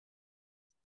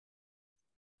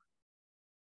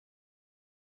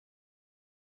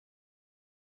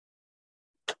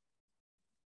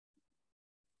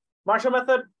Marshall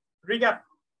method recap.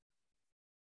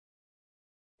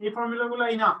 এই ফর্মুলাগুলো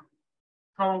enough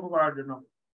সমাঙ্গ করার জন্য।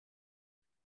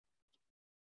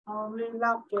 Only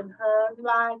love can hurt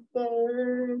like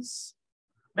this.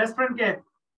 Best friend K?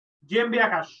 GMB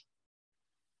Akash.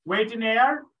 Weight in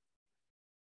air,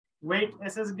 weight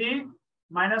SSD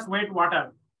minus weight water.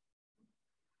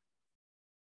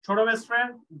 ছোট best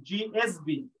friend GSB.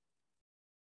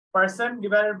 Percent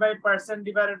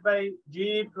divided by G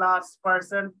plus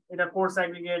percent. এটা coarse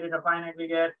aggregate, এটা fine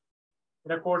aggregate,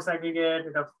 এটা coarse aggregate,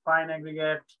 এটা fine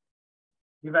aggregate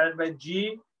divided by G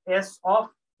S of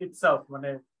itself.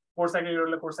 মানে coarse aggregate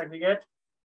হলে coarse aggregate,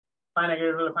 fine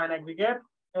aggregate হলে fine aggregate,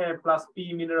 plus P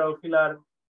mineral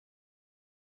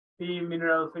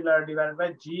filler divided by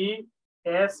G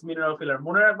S mineral filler.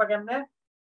 মনে রাখবা কেমনে?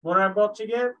 মনে রাখবা হচ্ছে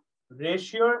গিয়ে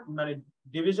রেশিও মানে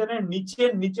ডিভিশনের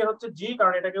নিচে হচ্ছে জি,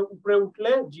 কারণ এটাকে উপরে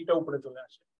উঠলে জিটা উপরে চলে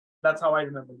আসে। That's how I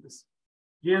remember this.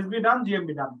 GSB done,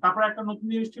 GMB ডান। তারপর একটা নতুন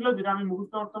জিনিস ছিল যেটা আমি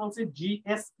মুখস্থ করতে বলছি,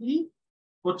 জিএসই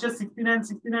হচ্ছে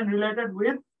 69 রিলেটেড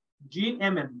উইথ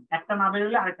জিএমএম। একটা না বের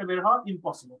হলে আরেকটা বের হওয়া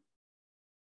ইম্পসিবল।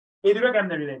 এই দুটো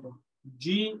কেমনে রিলেটেড?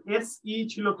 জিএসই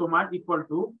ছিল তোমার equal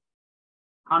to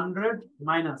 100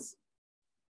 minus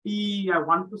P, I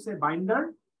want to say binder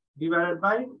divided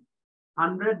by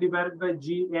 100 divided by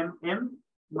GMM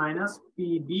minus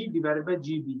PB divided by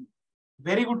GB.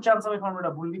 Very good chance আমি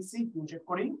ফর্মুলাটা ভুল লিখছি, তুমি চেক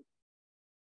করি।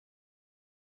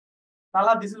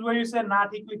 তাহলে this is where you say না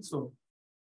ঠিক লিখছো।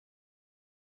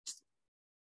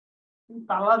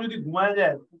 তাহলে যদি ঘুমায়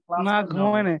যায় না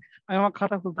ঘুমায় না, আমি আমার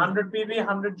খাতা খুলতে 100 PB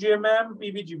 100 GMM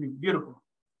PB GB beautiful.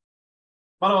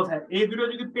 ভালো কথা। এই দুটো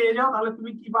যদি পেয়ে যাও তাহলে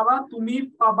তুমি কি পাবা? তুমি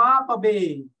পাবে।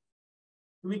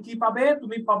 তুমি কি পাবে?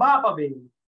 তুমি পাবে।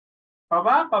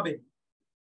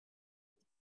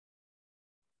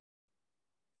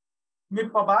 তুমি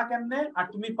পাবা কেমনে আর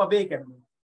তুমি পাবে কেমনে?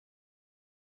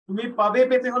 তুমি পাবে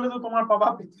পেতে হলে তো তোমার পাবা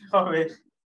পেতে হবে।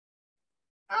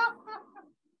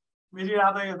 বেশি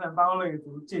রাত হয়ে গেছে, পাগল হয়ে গেছে,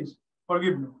 বুঝছিস?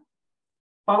 Forgive me.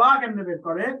 পাবা কেমনে বের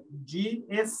করে?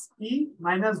 GSE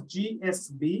minus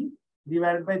GSB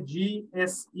divided by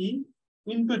GSE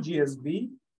into GSB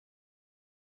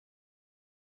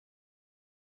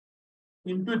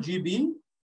into GB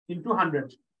into 100।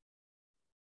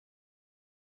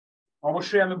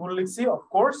 অবশ্যই আমি ভুল লিখছি,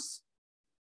 অফকোর্স।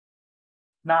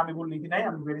 না আমি ভুল লিখি নাই,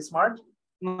 আমি ভেরি স্মার্ট।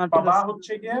 পাবা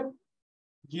হচ্ছে গিয়ে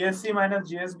জিএসসি মাইনাস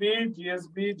জিএসবি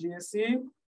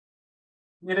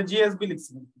এটা জিএসবি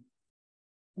লিখছি,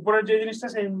 উপরের যে জিনিসটা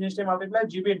সেই জিনিসটা multiply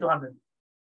GB into 100।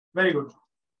 Very good.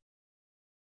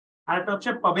 আরেকটা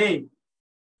হচ্ছে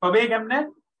পাবে কেমনে?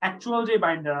 অ্যাকচুয়াল যে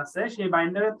বাইন্ডার আছে সেই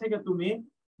বাইন্ডারের থেকে তুমি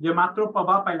যে মাত্র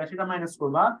পাবা পাইলা সেটা মাইনাস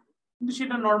করবা, কিন্তু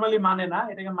সেটা নরমালি মানে না।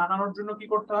 এটাকে মানানোর জন্য কি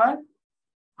করতে হয়?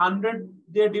 100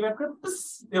 দিয়ে ডিভাইড করে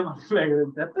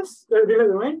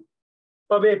তুমি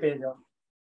পাবে পেয়ে যাও।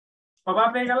 পাবা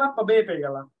পেয়ে গেলা, পাবে পেয়ে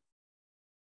গেলা।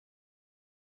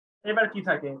 এবার কি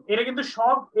থাকে? এটা কিন্তু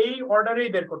সব এই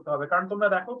অর্ডারেই বের করতে হবে, কারণ তোমরা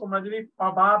দেখো, তোমরা যদি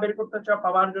পাবা বের করতে চাও,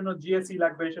 পাবার জন্য জিএসই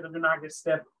লাগবে, সেটার জন্য আগের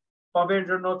স্টেপ। পাবের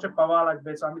জন্য হচ্ছে পাওয়া লাগবে।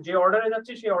 আমি যে অর্ডারে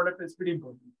যাচ্ছি সেই অর্ডারটা স্পিড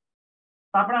ইম্পর্টেন্ট।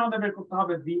 তারপরে আমাদের বের করতে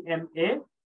হবে ভিএমএ।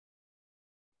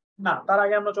 না, তার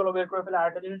আগে আমরা চলো বের করে ফেলে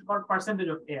আরেকটা জিনিস, পার্সেন্টেজ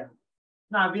অফ এয়ার।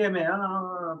 না ভিএমএ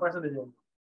পার্সেন্টেজ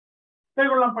বের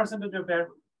করলাম।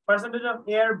 পার্সেন্টেজ অফ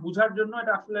এয়ার বুঝার জন্য,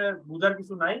 এটা আসলে বুঝার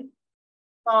কিছু নাই,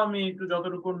 তাও আমি একটু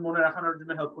যতটুকু মনে রাখানোর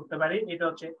জন্য হেল্প করতে পারি। এটা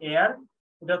হচ্ছে এয়ার,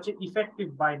 এটা হচ্ছে ইফেক্টিভ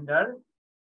বাইন্ডার,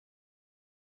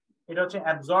 এটা হচ্ছে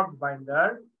অ্যাবজর্বড বাইন্ডার,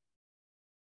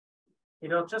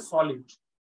 এটা হচ্ছে সলিড।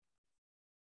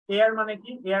 এয়ার মানে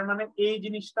কি? এয়ার মানে এই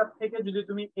জিনিসটা থেকে যদি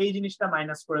তুমি এই জিনিসটা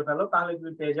মাইনাস করে ফেলো তাহলে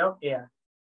তুমি পেয়ে যাও এয়ার।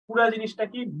 পুরো জিনিসটা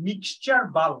কি? Mixture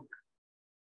bulk.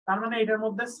 তার মানে এটার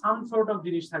মধ্যে সাম সর্ট অফ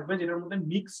জিনিস থাকবে যেটার মধ্যে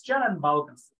মিক্সচার এন্ড বাল্ক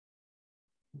আছে,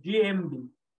 জিএমবি।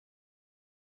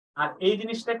 আর এই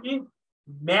জিনিসটা কি?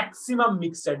 ম্যাক্সিমাম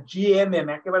মিক্সচার, জিএমএম,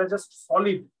 একেবারে জাস্ট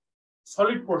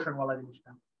সলিড পোর্শন বলা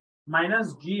জিনিসটা, minus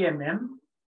GMm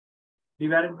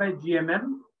divided by GMm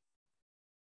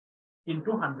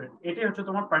into 100। এটাই হচ্ছে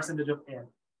তোমার পার্সেন্টেজ অফ এয়ার।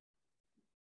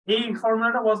 এই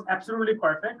ফর্মুলাটা ওয়াজ অ্যাবসলিউটলি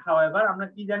পারফেক্ট। হাউএভার আমরা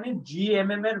কি জানি?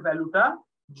 জিএমএম এর ভ্যালুটা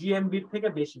জিএমবি এর থেকে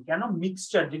বেশি। কেন?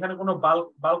 মিক্সচার, যেখানে কোনো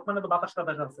বাল্ক মানে তো বাতাস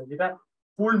টাতাস আছে, যেটা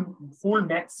ফুল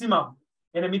ম্যাক্সিমাম,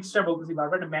 এটা মিক্সচার বলতেছি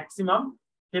বারবার, এটা ম্যাক্সিমাম,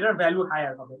 সেটার ভ্যালু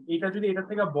হায়ার হবে। এটা যদি এটা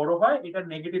থেকে বড় হয়, এটা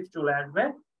নেগেটিভ চলে আসবে।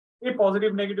 এই পজিটিভ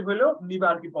নেগেটিভ হলেও নিবা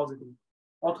আর কি পজিটিভ।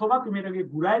 অথবা তুমি এটাকে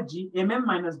ঘুরায় জিএমএম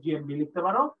মাইনাস জিএমবি লিখতে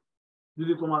পারো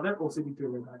যদি তোমাদের ওসিডি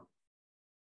চলে যায়।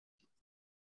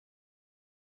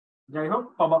 যাই হোক,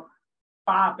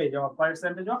 পা পেয়ে যাওয়া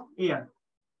পার্সেন্টেজ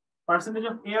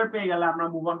অফ এয়ার পেয়ে গেলে আমরা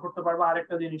মুভ অন করতে পারবো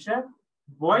আরেকটা জিনিসে,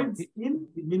 voids in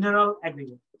mineral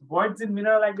aggregate voids in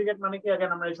mineral aggregate মানে কি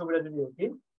again আমরা এই ছবিটা যদি দেখি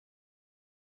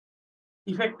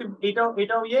ইফেক্টিভ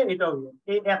এটাও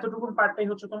এই এতটুকুন পার্টটাই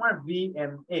হচ্ছে তোমার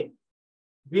VMA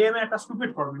VMA একটা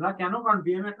স্টুপিড ফর্মুলা কেন কারণ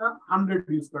VMA একটা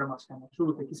 100 ইউজ করে মাঝখানে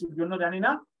শুরুতে কিছুর জন্য জানি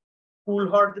না ফুল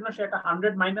হওয়ার জন্য সে একটা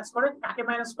 100 মাইনাস করে কাকে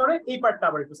মাইনাস করে এই পার্টটা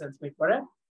আবার একটু সেন্স মেক করে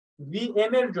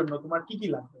VM এর জন্য তোমার কি কি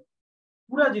লাগবে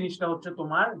পুরো জিনিসটা হচ্ছে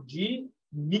তোমার G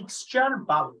মিক্সচার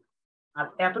বাল্ব আর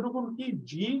এতটুকুন কি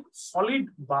G সলিড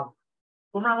বাল্ব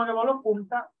তোমরা আমাকে বলো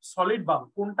কোনটা সলিড বাল্ব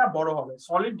কোনটা বড় হবে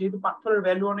সলিড যেহেতু পাথরের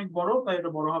ভ্যালু অনেক বড় তাই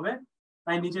এটা বড় হবে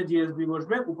তাই নিচে GSB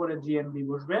বসবে উপরে GMB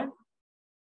বসবে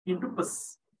কিন্তু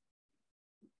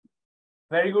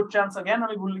ভেরি গুড চান্স अगेन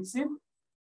আমি ভুল লিখছি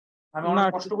আমি অনেক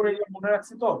কষ্ট করে মনে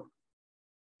রাখছি তো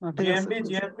GMB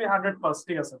GSB 100+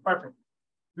 ঠিক আছে পারফেক্ট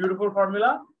বিউটিফুল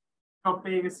ফর্মুলা সব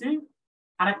পেয়ে গেছি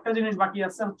আরেকটা জিনিস বাকি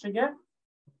আছে হচ্ছে কি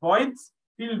voids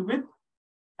filled with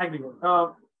aggregate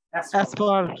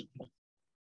asphalt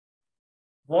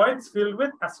voids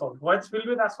filled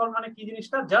with asphalt মানে কি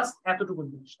জিনিসটা জাস্ট এতটুকু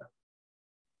জিনিসটা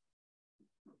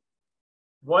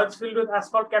voids filled with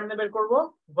asphalt কেমনে বের করব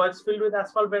voids filled with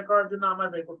asphalt বের করার জন্য আমার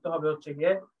বের করতে হবে হচ্ছে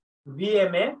গিয়ে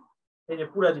VMA এই যে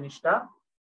পুরো জিনিসটা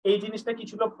এই জিনিসটা কি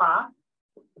ছিল পা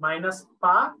মাইনাস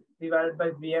পা divided by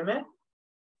VMA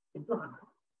into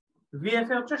 100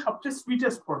 VFA হচ্ছে সবচেয়ে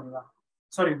সুইটেস্ট ফর্মুলা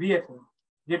সরি VFA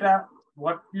যেটা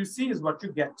what you see is what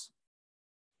you get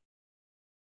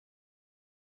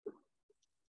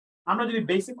আমরা যদি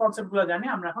বেসিক কনসেপ্টগুলো জানি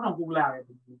আমরা এখন অঙ্কগুলো আগে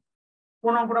দেখব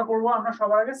কোন অঙ্কটা করব আমরা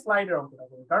সবার আগে স্লাইডের অঙ্কটা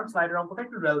করব কারণ স্লাইডের অঙ্কটা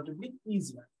একটু রিলেটিভলি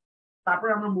ইজি হয়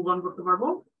তারপরে আমরা মুভ অন করতে পারবো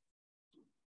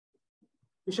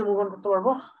কিসে মুভ অন করতে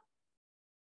পারবো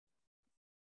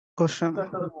question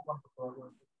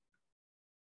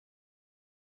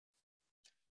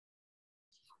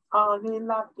Only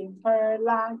looking for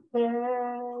like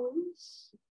this.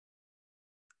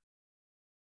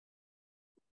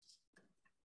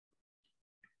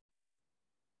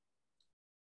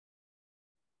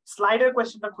 স্লাইডের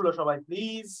কোশ্চেনটা খুলো সবাই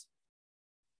প্লিজ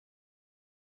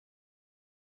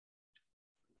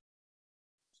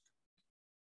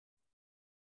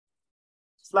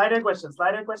স্লাইডের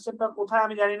কোশ্চেনটা কোথায়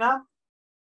আমি জানি না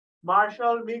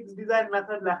মার্শাল মিক্স ডিজাইন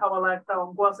মেথড লেখাওয়ালা একটা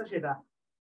অঙ্ক আছে সেটা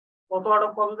কত আউট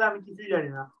অফ কততে আমি কিছুই জানি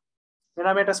না এর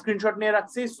আমি একটা স্ক্রিনশট নিয়ে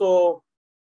রাখছি সো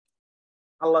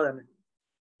আল্লাহ জানে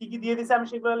কি কি দিয়ে দিছে আমি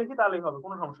সেগুলো লিখি তাহলেই হবে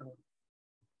কোনো সমস্যা নেই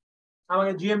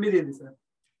আমাকে GMB দিয়ে দিছে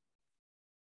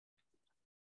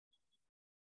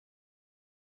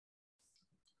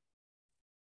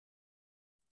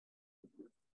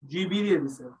GB দিয়ে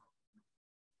দিছে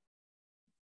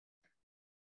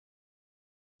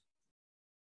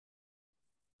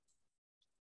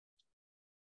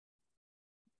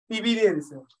PB দিয়ে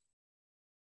দিছে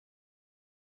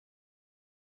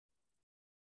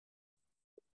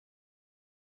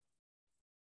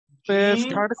page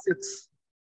 36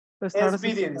 SB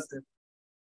দিয়ে দিছে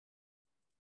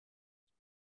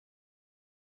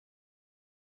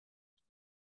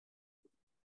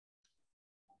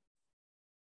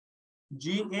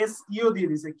GSEও দিয়ে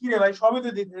দিছে কি রে ভাই সবই তো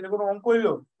দিয়ে দিছে এটা কোনো অঙ্ক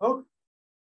হইলো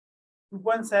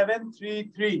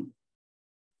 2.733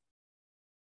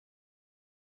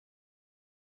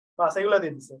 বাস এগুলো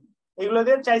দিয়ে দিছে এগুলো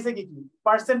দিয়ে চাইছে কি কি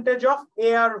পার্সেন্টেজ অফ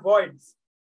এয়ার ভয়েডস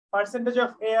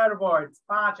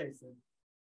 5 চাইছে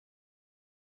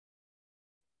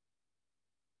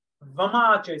VAMA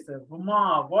চাইছে VAMA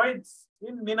voids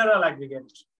in mineral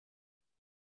aggregate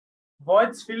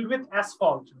voids filled with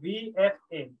asphalt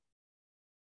VFA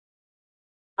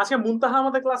আজকে মুনতাহা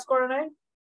আমাদের ক্লাস করে নাই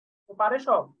তো পারে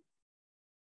সব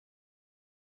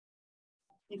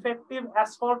ইফেক্টিভ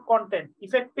অ্যাসফল্ট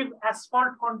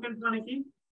কন্টেন্ট মানে কি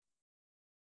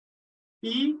P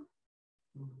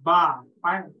বা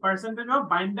পার্সেন্টেজ অফ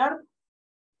বাইন্ডার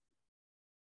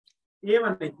A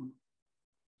মানে কি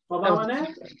বাবা মানে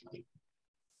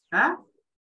হ্যাঁ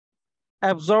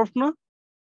অ্যাবজর্ব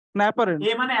না অ্যাপারেন্ট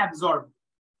A মানে অ্যাবজর্ব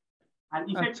আর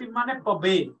ইফেক্টিভ মানে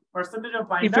পাবে পার্সেন্টেজ অফ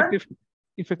বাইন্ডার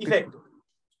ইফেক্টিভ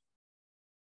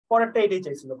পরেরটা এটাই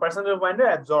চাইছিল percentage of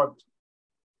binder absorbed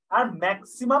R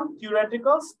maximum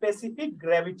theoretical specific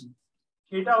gravity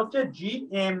সেটা হচ্ছে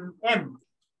GMM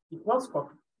ইকুয়ালস কত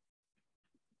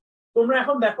তোমরা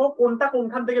এখন দেখো কোনটা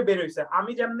কোনখান থেকে বের হইছে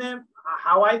আমি যেমনে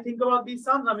how I think about this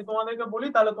Shams আমি তোমাদেরকে বলি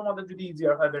তাহলে তোমাদের যদি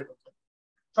ইজিয়ার হয় বের করতে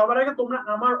সবার আগে তোমরা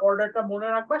আমার অর্ডারটা মনে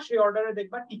রাখবা সেই অর্ডারে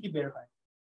দেখবা কি কি বের হয়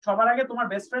সবার আগে তোমার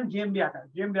বেস্ট ফ্রেন্ড GMB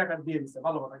আকার দিয়ে দিছে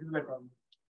ভালো কথা কিছু বের করার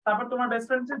তারপর তোমার বেস্ট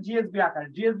ফ্রেন্ড GSB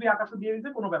আকাশ দিয়ে দিছে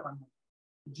কোনো ব্যাপার না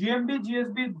GSB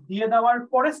দিয়ে দেওয়ার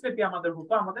পরে স্টেপে আমাদের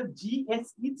হতো আমাদের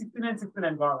GSE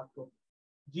 69 করা লাগতো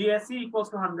GSE equals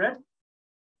to 100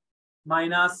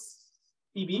 minus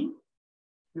PB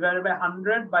divided by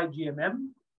 100 by GMM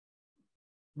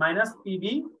minus PB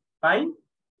by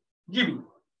GB।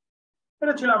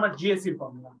 এটা ছিল আমার জিএসসি এর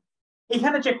ফর্মুলা।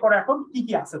 এখানে চেক করো এখন কি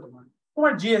কি আছে তোমার।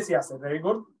 তোমার জিএসসি আছে, ভেরি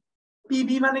গুড।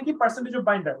 পিবি মানে কি, পার্সেন্টেজ অফ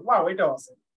বাইন্ডার, ওয়াও, এটাও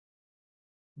আছে।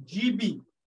 জিবি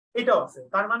এটাও আছে।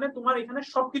 তার মানে তোমার এখানে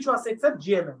সবকিছু আছে এক্সেপ্ট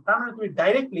জিএমএম। তার মানে তুমি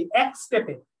ডাইরেক্টলি এক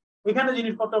স্টেপে এখানে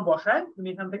জিনিসপত্র বসায় তুমি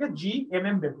এখান থেকে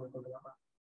জিএমএম বের করতে পারবা।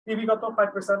 পিবি কত,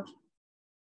 5%,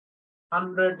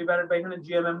 100 ডিভাইডেড বাই এখানে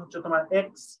জিএমএম হচ্ছে তোমার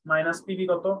এক্স মাইনাস পিবি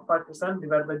কত 5%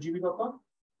 ডিভাইডেড বাই জিবি কত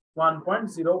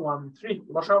 1.013।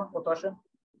 বসাও কত আসে।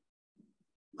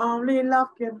 Only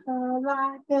love can hurt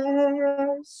like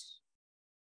this.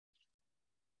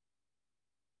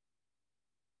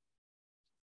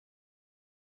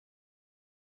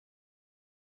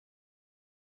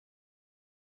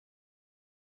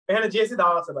 এখানে জিএসসি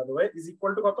দেওয়া আছে by the way, is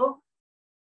equal to কত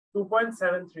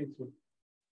 2.733।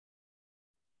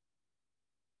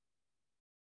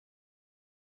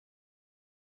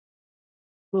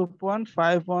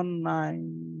 2.519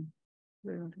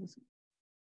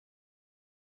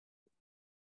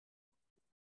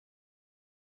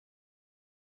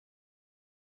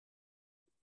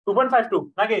 2.52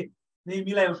 নাকি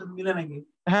মিলাই ওষুধ মিলে নাকি?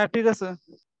 হ্যাঁ ঠিক আছে।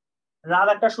 রাত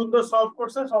একটা সুন্দর সলভ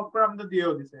করছে, সলভ করে আমাদের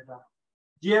দিয়েও দিছে। এটা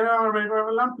জিএমএম আমরা বের করে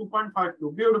ফেললাম 2.52,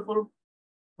 বিউটিফুল,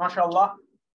 মাশাআল্লাহ।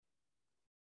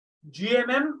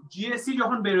 জিএমএম জিএসসি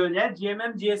যখন বের হয়ে যায়,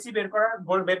 জিএমএম জিএসসি বের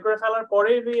করে ফেলার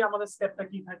পরেই আমাদের স্টেপটা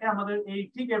কি থাকে, আমাদের এই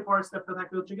ঠিক এর পরের স্টেপটা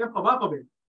থাকে হচ্ছে কি প্রভাব হবে।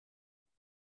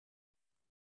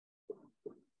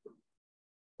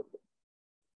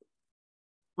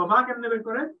 প্রভাব কেমনে বের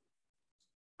করে?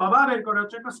 প্রভাব বের করে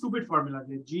হচ্ছে একটা স্টুপিড ফর্মুলা,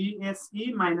 যে GSE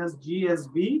minus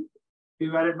GSB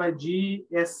divided by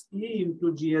GSE into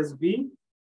GSB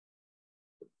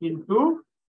into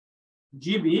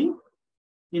GB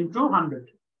into 100।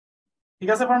 ঠিক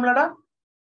আছে ফর্মুলাটা?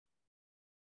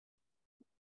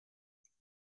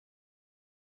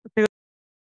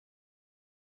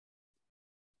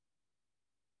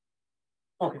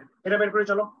 ওকে, এটা বের করে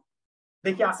চলো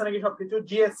দেখি আছে নাকি সবকিছু।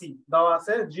 জিএসসি দেওয়া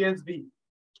আছে, জিএসবি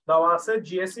দেওয়া আছে,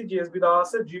 জিএসসি জিএসবি দেওয়া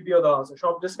আছে, জিবিও দেওয়া আছে।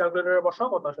 সব জাস্ট ক্যালকুলেটরে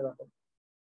বসাও কত আসে দেখো।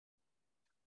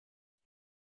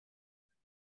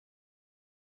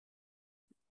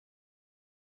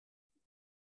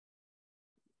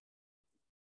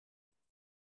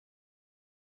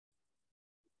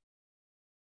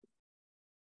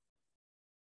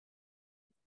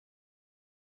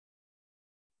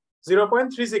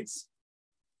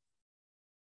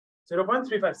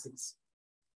 $0.356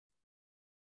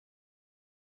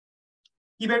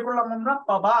 কি বের করলাম আমরা?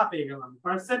 পাবা পেয়ে গেলাম।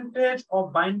 Percentage of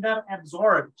binder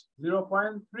absorbed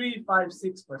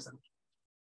 0.356%।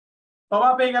 পাবা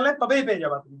পেয়ে গেলে তবেই পেয়ে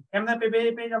যাবা তুমি। কেমনে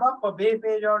পেয়ে যাবা? তবে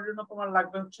পেয়ে যাওয়ার জন্য তোমার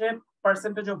লাগবে হচ্ছে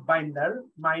পার্সেন্টেজ অফ বাইন্ডার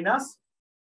মাইনাস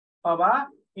পাবা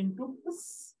ইনটু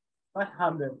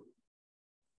 100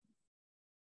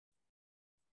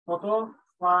 কত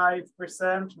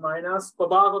 5% মাইনাস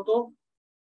পাবা কত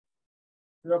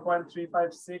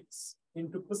 0.356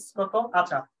 ইনটু কত।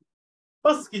 আচ্ছা,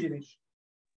 প্লাস কি জিনিস?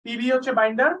 পিবি হচ্ছে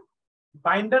বাইন্ডার,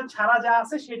 বাইন্ডার ছাড়া যা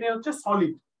আছে সেটাই হচ্ছে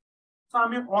সলিড। তো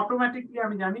আমি অটোমেটিকলি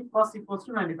আমি জানি প্লাস ইকুয়ালস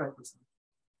টু 95%।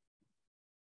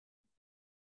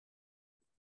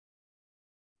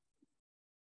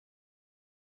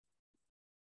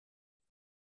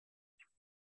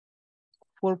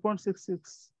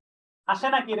 আসে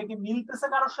নাকি? এটা কি মিলতেছে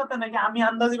কারোর সাথে নাকি আমি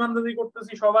আন্দাজি বান্দাজি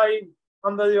করতেছি? সবাই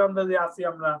আন্দাজি বান্দাজি আছি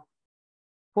আমরা।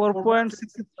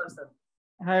 4.66%।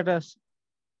 হ্যাঁ এটা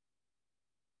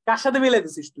কার সাথে মিলাই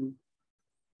দিছিস তুই?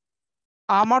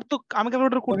 আমার তো আমি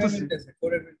ক্যালকুলেটর করতেছি,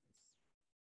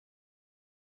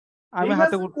 আমি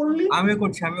হাতে করছি। আমিও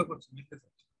করছি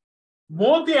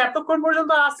মোদি এতক্ষণ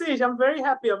পর্যন্ত আসিস, I am very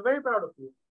happy, I am very proud of you.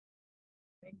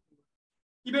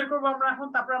 কি বের করবো আমরা এখন?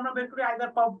 তারপরে আমরা বের করি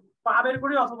আইদার পা বের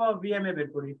করি অথবা ভিএমএ বের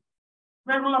করি।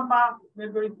 বের করলাম পা, বের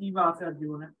করি কি বা আছে আর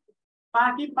জীবনে। পা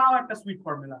কি? পাও একটা sweet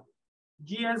formula,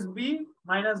 GSB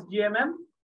minus GMm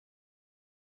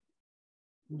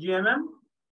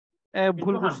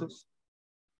ভুল করছিস।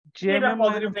 এটা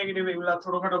পজিটিভ নেগেটিভ এগুলা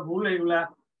ছোটখাটো ভুল, এগুলা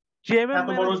এত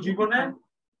বড় জীবনে।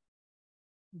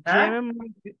 জিএমএম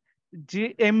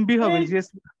জিএমবি হবে,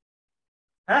 জিএসবি।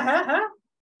 হ্যাঁ হ্যাঁ হ্যাঁ,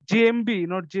 জিএমবি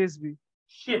নট জিএসবি।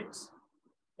 শিট,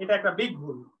 এটা একটা বিগ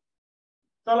ভুল।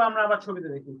 চলো আমরা আবার ছবিতে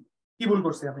দেখি কি ভুল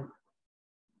করছি আমি।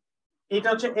 এটা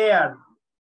হচ্ছে এআর,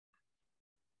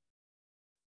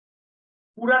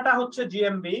 পুরাটা হচ্ছে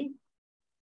জিএমবি,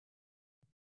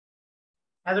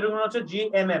 এতটুকু হচ্ছে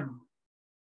জিএমএম।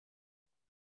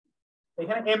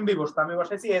 এখানে এমবি বসতো, আমি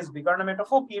বসাইছি এসবি, কারণ আমি একটা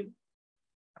ফকির,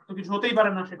 তো কিছু হতেই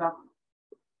পারে না সেটা।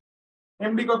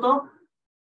 এমবি কত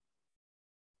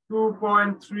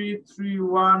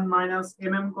 2.331 minus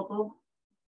mm কত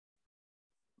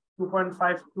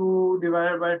 2.52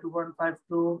 divided by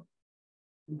 2.52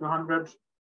 into 100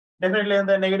 definitely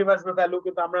the negative আসবে ভ্যালু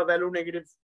কিন্তু আমরা ভ্যালু নেগেটিভ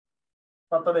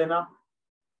পাত্তা দেই না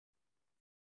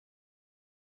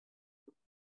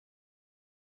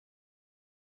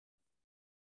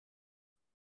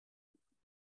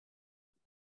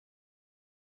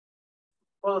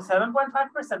ও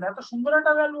 7.5% এত সুন্দর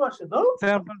একটা ভ্যালু আসে তো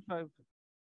 7.5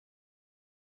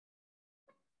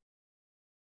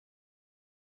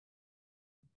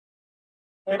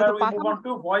 এবার we move on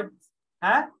to void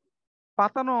হ্যাঁ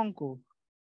পাতানো অঙ্ক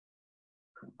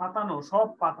পাতানো সব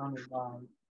পাতানো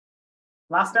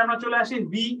লাস্টে আমরা চলে আসি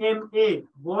VMA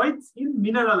voids in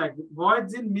mineral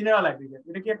aggregate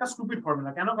এটা কি একটা স্টুপিড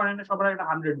ফর্মুলা কেন কারণ এটা সবার একটা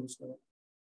 100 ইউজ করে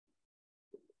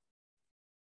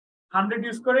 100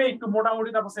 ইউজ করে একটু মোটামুটি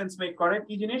তারপর সেন্স মেক করে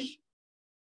কি জিনিস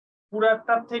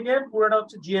পুরাটার থেকে পুরাটা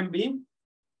হচ্ছে জিএমবি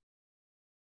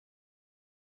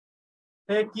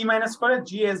কি মাইনাস করে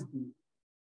জিএসবি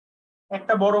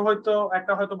একটা বড় হয়তো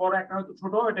বড় একটা হয়তো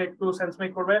ছোট এটা একটু সেন্স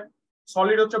মেক করবে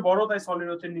সলিড হচ্ছে বড় তাই সলিড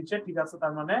হচ্ছে নিচে ঠিক আছে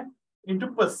তার মানে ইনটু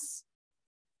প্লাস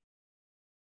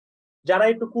যারা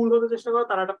একটু কুল হতে চেষ্টা করে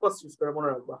তারা একটা প্লাস ইউজ করে মনে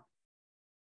রাখবা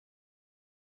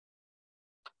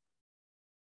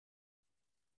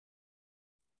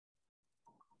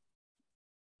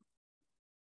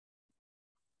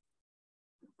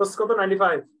প্লাস কত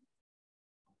 95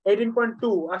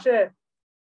 18.2 আসে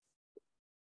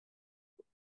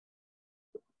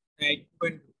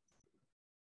 8.2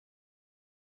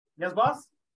 yes boss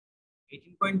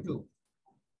 18.2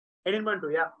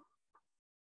 18.2 yeah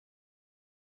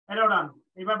এটাও ডান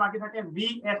এবার বাকি থাকে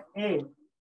VFA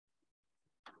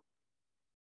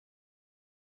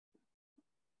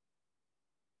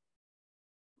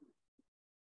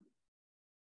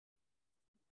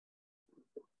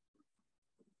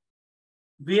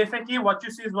VFA কি what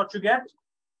you see is what you get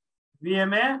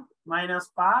VMA minus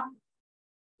PA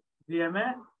VMA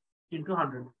into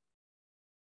 100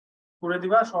 করে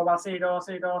দিবা সব আছে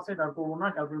এটাও আছে এটা করবো না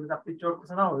ক্যালকুলেটর আপনি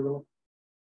চলতেছে না হয়ে গেল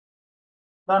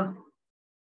ডান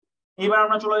এবার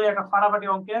আমরা চলে যাই একটা ফাটাফাটি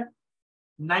অঙ্কে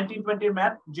 1920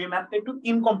 ম্যাথ যে ম্যাথটা একটু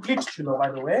ইনকমপ্লিট ছিল by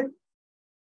the way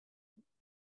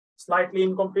slightly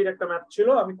incomplete একটা ম্যাথ ছিল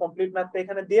আমি কমপ্লিট ম্যাথটা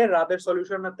এখানে দিয়ে রাদের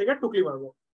সলিউশন ম্যাথ থেকে টুকলি মারবো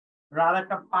রাত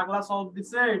একটা পাগলা সলভ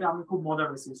দিছে এটা আমি খুব মজা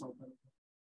পেয়েছি সলভ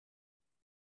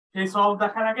সেই সলভ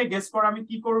দেখার আগে গেস কর আমি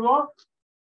কি করব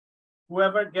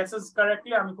whoever guesses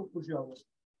correctly আমি খুব খুশি হব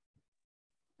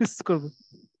কিস করব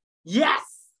yes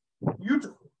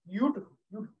beautiful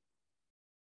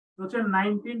হচ্ছে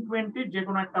 1920 যে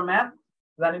কোনো একটা ম্যাথ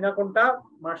জানি না কোনটা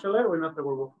মার্শালের ওই ম্যাথটা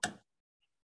করব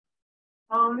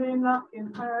only love in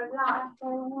her life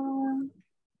and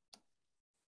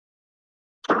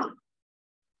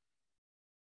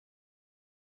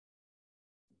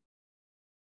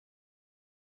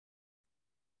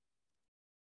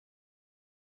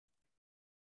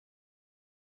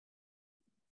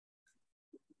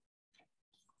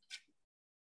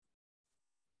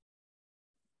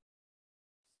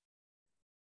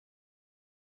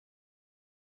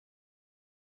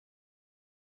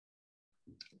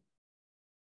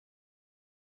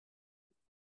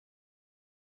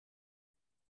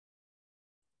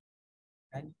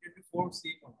 24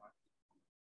 C comma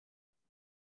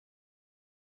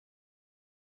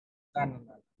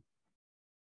no.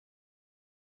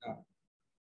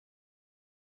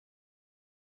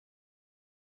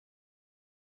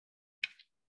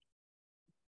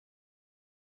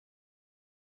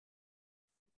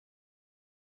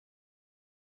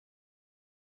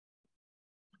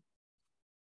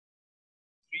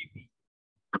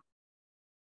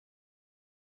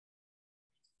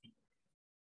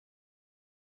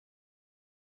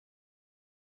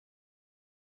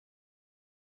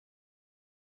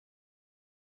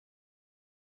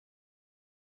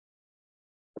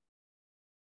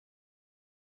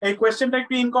 এই কোশ্চেনটা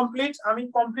একটু ইনকমপ্লিট আমি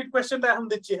কমপ্লিট কোশ্চেনটা এখন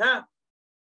দিচ্ছি হ্যাঁ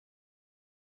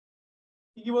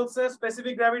কি বলছে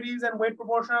specific গ্র্যাভিটিজ and wait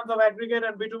proportions of aggregate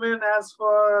and bitumen as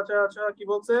for আচ্ছা কি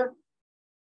বলছে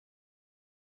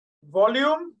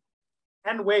volume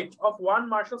and weight of one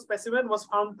martial specimen was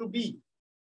found to B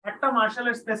একটা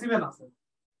মার্শালের স্পেসিমেন আছে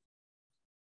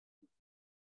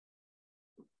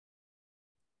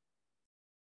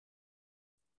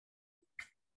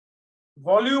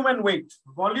ভলিউম এন্ড ওয়েট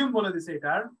ভলিউম বলে দিছে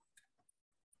এটার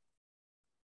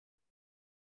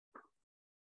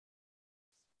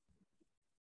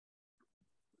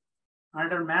আর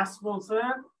এটার মাস বলছে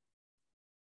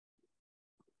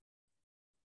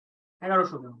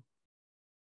 1100 গ্রাম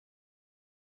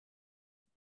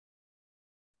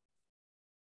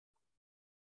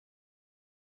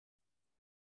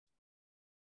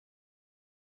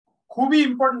খুবই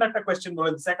ইম্পর্টেন্ট একটা কোয়েশ্চেন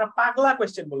বলে দিচ্ছে, একটা পাগলা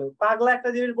কোয়েশ্চেন বলে, পাগলা একটা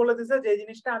জিনিস বলে দিচ্ছে যে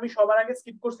জিনিসটা আমি সবার আগে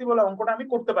স্কিপ করছি বলে অঙ্কটা আমি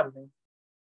করতে পারি নাই।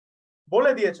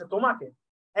 বলে দিয়েছে তোমাকে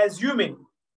assuming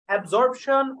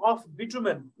absorption of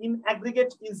bitumen in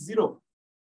aggregate is 0,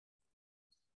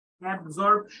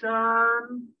 absorption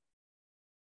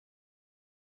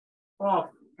of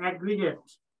aggregate,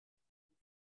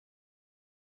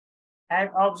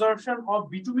 absorption of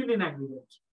bitumen in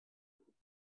aggregate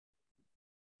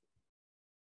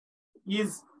is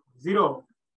 0,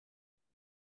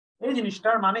 এই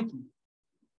জিনিসটার মানে কি?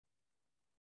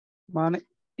 মানে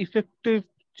ইফেক্টিভ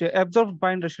যে অ্যাবজর্ব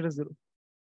বাইন্ডার সেটা 0।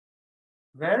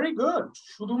 ভেরি গুড,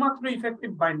 শুধুমাত্র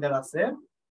ইফেক্টিভ বাইন্ডার আছে,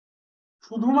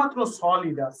 শুধুমাত্র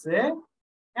সলিড আছে,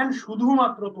 এন্ড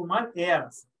শুধুমাত্র তোমার এয়ার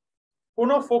আছে,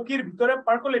 কোনো ফকির ভিতরে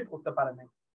পার্কুলেট করতে পারে না।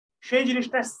 সেই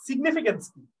জিনিসটার সিগনিফিকেন্স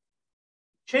কি?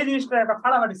 সেই জিনিসটার একটা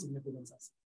ফাটাফাটি সিগনিফিকেন্স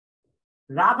আছে।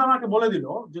 রাত আমাকে বলে দিল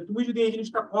যে তুমি যদি এই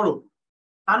জিনিসটা করো,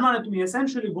 তার মানে তুমি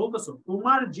এসেনশিয়ালি বলতেছো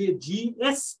তোমার যে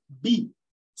জিএসবি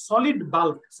সলিড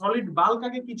বাল্ক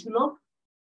আগে কি ছিল?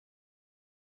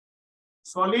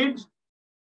 সলিড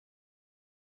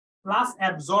প্লাস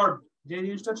অ্যাবজর্ব যে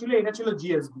জিনিসটা ছিল এটা ছিল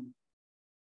জিএসবি।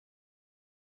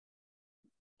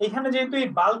 এখানে যেহেতু এই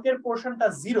বাল্কের পোর্শনটা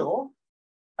 0,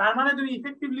 তার মানে তুমি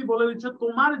ইফেক্টিভলি বলে দিচ্ছ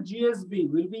তোমার GSB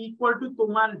will be equal to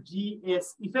তোমার জিএস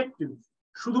ইফেক্টিভ,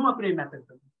 শুধুমাত্র এই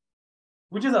মেথডটা,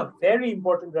 which is a very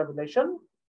important revelation.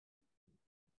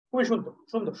 খুবই সুন্দর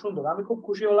সুন্দর সুন্দর, আমি খুব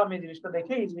খুশি হলাম এই জিনিসটা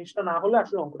দেখে। এই জিনিসটা না হলে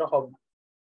আসলে অঙ্কটা হবে না।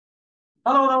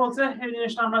 ভালো কথা বলছে, এই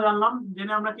জিনিসটা আমরা জানলাম।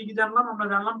 জেনে আমরা কি কি জানলাম? আমরা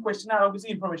জানলাম কোয়েশ্চেনে আরো কিছু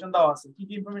ইনফরমেশন দেওয়া আছে। কি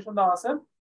কি ইনফরমেশন দেওয়া আছে?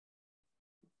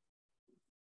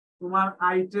 তোমার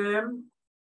item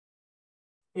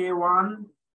A1,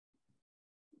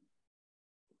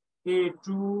 A2,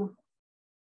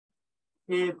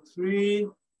 A3,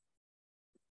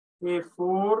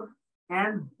 A4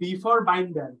 and B for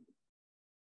binder.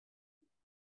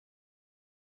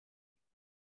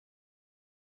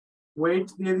 Wait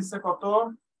দিয়ে দিচ্ছে কত?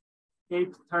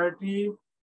 830,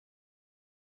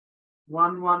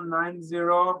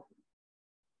 1190,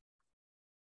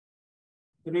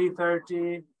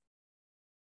 330,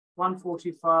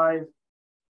 145,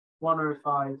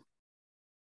 105।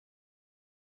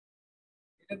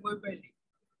 এটা কই পাইলি?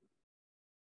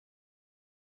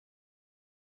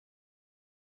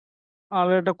 আর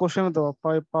এটা কোশ্চেনে দেওয়া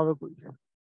পাবে কই?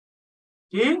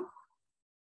 কি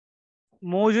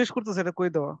মৌ জিজ্ঞেস করতেছে এটা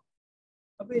কই দেওয়া?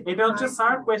 এটা হচ্ছে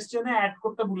স্যার কোয়েশ্চেনে অ্যাড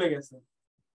করতে ভুলে গেছে।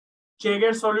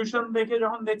 চেগের সলিউশন দেখে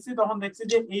যখন দেখছি তখন দেখছি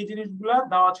যে এই জিনিসগুলা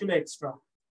দেওয়া ছিল এক্সট্রা।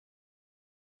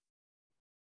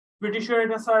 প্রিটি শিওর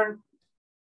এটা স্যার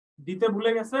দিতে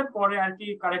ভুলে গেছে, পরে আর কি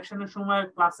কারেকশনের সময়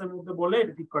ক্লাসের মধ্যে বলে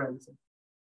এটা ঠিক করে গেছে।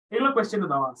 এগুলো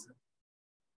কোয়েশ্চেনে দেওয়া আছে।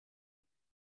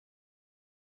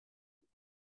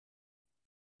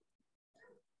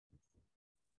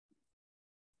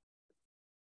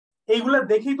 এইগুলা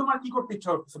দেখেই তোমার কি করতে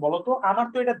ইচ্ছা হচ্ছে বলো তো? আমার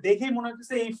তো এটা দেখেই মনে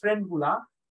হচ্ছে এই ফ্রেন্ড গুলা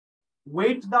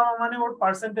ওয়েট দেওয়া মানে ওর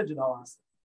পার্সেন্টেজ দেওয়া আছে,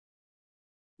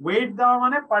 ওয়েট দেওয়া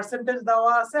মানে পার্সেন্টেজ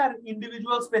দেওয়া আছে, আর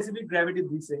ইন্ডিভিজুয়াল স্পেসিফিক গ্র্যাভিটি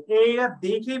দিছে। এইটা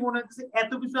দেখেই মনে হচ্ছে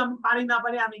এত কিছু আমি পারি না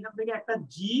পারি, আমি এখান থেকে একটা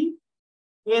জি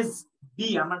এস ডি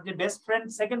আমার যে বেস্ট ফ্রেন্ড,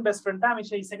 সেকেন্ড বেস্ট ফ্রেন্ডটা, আমি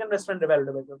সেই সেকেন্ড বেস্ট ফ্রেন্ডের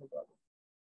ভ্যালুটা বের করতে পারবো।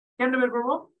 কেন বের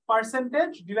করবো? Percentage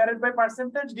divided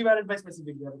by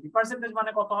specific gravity. Percentage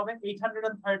মানে কত হবে?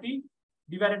 830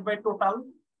 divided by total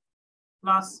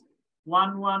plus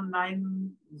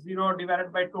 1190 divided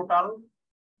by total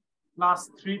plus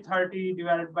 330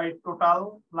 divided by total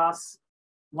plus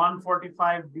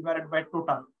 145 divided by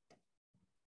total।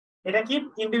 এটা কি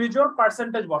ইন্ডিভিজুয়াল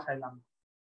পার্সেন্টেজ বসাইলাম।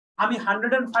 আমি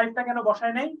 105টা কেন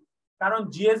বসাই নাই? কারণ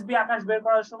জিএসবি আকাশ বের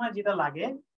করার সময় যেটা লাগে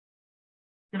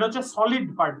সেটা হচ্ছে সলিড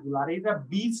পার্ট গুলো, আর এটা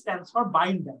বি স্ট্যান্ডস ফর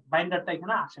বাইন্ডার, বাইন্ডারটা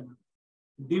এখানে আসে না।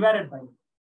 Divided by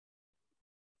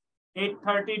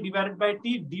 830 divided by T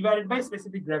divided by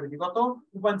specific gravity কত?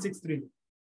 2.63।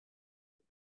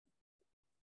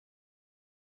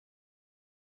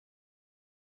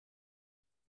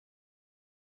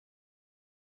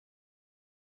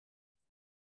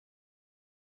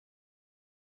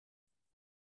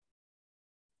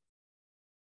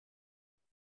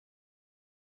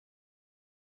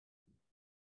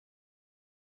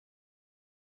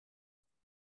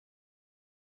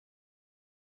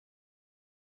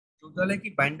 টোটালে কি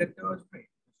বাইন্ডারটাও আসবে,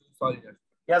 শুধু সলিড আসবে?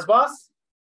 Yes boss.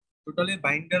 টোটালে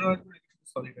বাইন্ডারও আসবে নাকি শুধু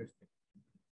সলিড আসবে?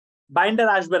 বাইন্ডার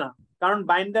আসবে না, কারণ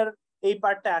বাইন্ডার এই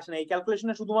পার্টটা আসে না। এই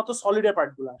ক্যালকুলেশনে শুধুমাত্র সলিডের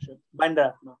পার্ট গুলো আসে, বাইন্ডার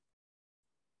আসে না।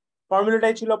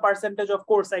 ফর্মুলাটাই ছিল percentage of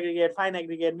course aggregate, fine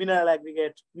aggregate,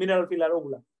 mineral filler,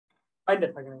 ওগুলা বাইন্ডার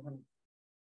থাকে না এখানে।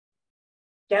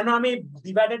 কেন আমি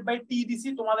ডিভাইডেড বাই টি দিছি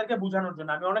তোমাদেরকে বোঝানোর জন্য।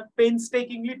 আমি অনেক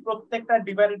পেইনস্টেকিংলি প্রত্যেকটা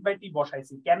ডিভাইডেড বাই টি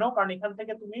বসাইছি। কেন? কারণ এখান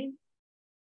থেকে তুমি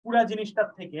পুরা জিনিসটার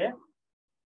থেকে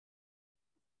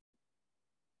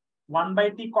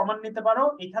 1/t কমন নিতে পারো,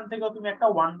 এখান থেকেও তুমি একটা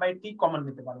 1/t কমন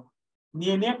নিতে পারো,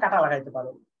 নিয়ে নিয়ে কাটা লাগাইতে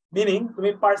পারো। মিনিং তুমি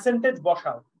পার্সেন্টেজ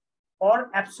বসাও অর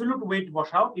অ্যাবসলিউট ওয়েট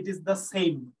বসাও, ইট ইজ দ্য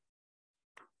সেম।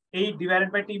 এই ডিভাইডেড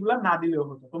বাই টি গুলো না দিলেও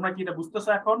হতো। তোমরা কি এটা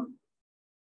বুঝতেছো এখন?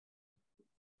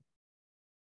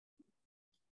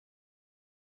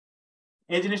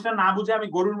 এই জিনিসটা না বুঝে আমি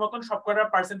গরুর মতন সব কটার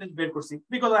পার্সেন্টেজ বের করছি,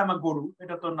 বিকজ আই এম আ গরু,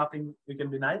 এটা তো নাথিং উই ক্যান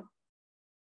ডিনাই।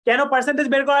 কেন পার্সেন্টেজ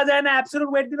বের করা যায় না? অ্যাবসলিউট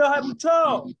ওয়েট দিলে হয়, বুঝছো?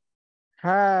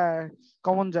 হ্যাঁ,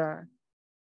 কমন যায়।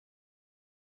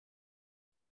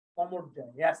 কমন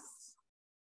যায়, ইয়েস।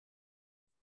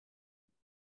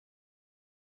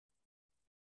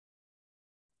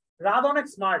 রাত অনেক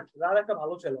স্মার্ট, রাত একটা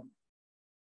ভালো ছেলে,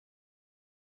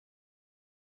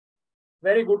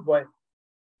 ভেরি গুড বয়।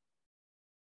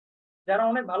 যারা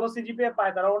অনেক ভালো সিজিপিএ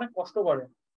পায় তারা অনেক কষ্ট করে,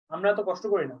 আমরা তো কষ্ট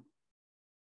করি না,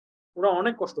 ওরা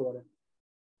অনেক কষ্ট করে।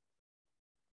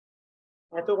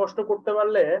 এত কষ্ট করতে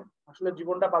পারলে আসলে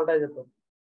জীবনটা পাল্টায় যেত।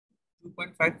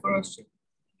 2.54 আসছে।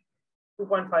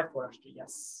 2.54 আসছে,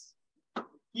 ইয়েস।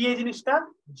 কি এই জিনিসটা?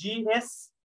 জিএস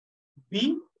বি,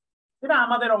 এটা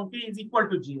আমাদের অঙ্কে is equal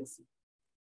to GSC,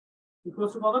 equal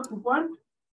to কত?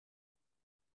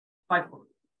 2.54।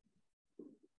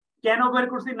 কেন বের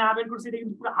করছি না বের করছি এটা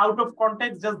কিন্তু পুরো আউট অফ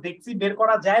কনটেক্সট, জাস্ট দেখছি বের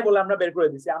করা যায় বলে আমরা বের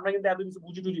করে দিছি। আমরা কিন্তু এত কিছু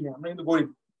বুঝি টুঝি না, আমরা কিন্তু গরিব,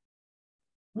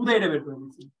 হুদাই এটা বের করে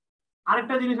দিছি।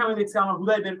 আরেকটা জিনিস আমি দেখছি আমার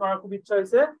হুদাই বের করার খুব ইচ্ছা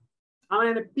হয়েছে, আমার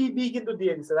এখানে পিবি কিন্তু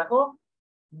দিয়ে দিছে, দেখো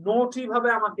নোট ভাবে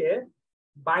আমাকে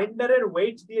বাইন্ডারের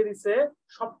ওয়েট দিয়ে দিছে,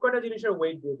 সবকটা জিনিসের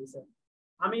ওয়েট দিয়ে দিছে।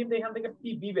 আমি কিন্তু এখান থেকে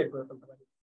পিবি বের করে ফেলতে পারি।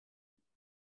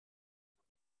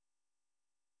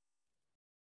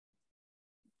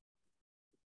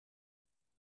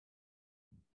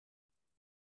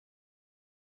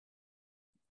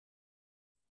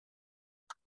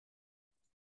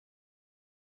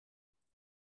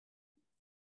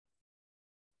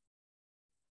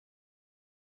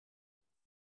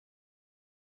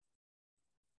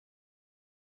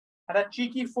 এটা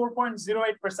চিকি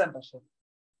 4.08% আসে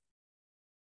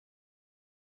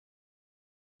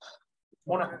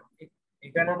মনে হয়,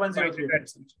 এখানে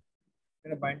 4.03%।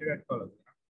 এখানে বাইন্ডার অ্যাড করা লাগবে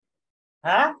না?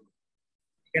 হ্যাঁ,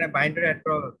 এখানে বাইন্ডার অ্যাড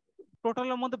করা লাগবে।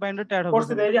 টোটালের মধ্যে বাইন্ডারটা অ্যাড হবে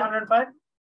করছি তো, এই যে 105,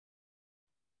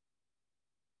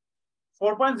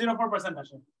 4.04%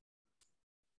 আসে,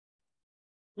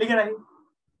 লিখে রাখি।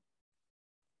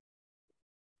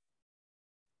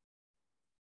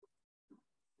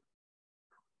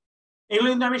 এগুলো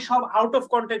কিন্তু আমি সব আউট অফ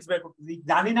কনটেক্সট বের করতেছি,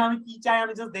 জানি না আমি কি চাই,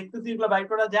 আমি জাস্ট দেখতেছি এগুলো বাইর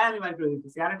করা যায়, আমি বাইর করে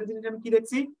দিতেছি। আর একটা জিনিস আমি কি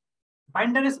দেখছি,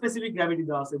 বাইন্ডারের স্পেসিফিক গ্র্যাভিটি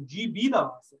দেওয়া আছে, জিবি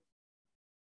দেওয়া আছে।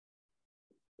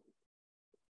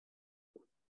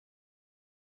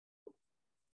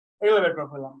 এগুলো বের করে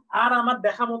ফেললাম। আর আমার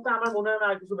দেখা মতো আমার মনে হয় না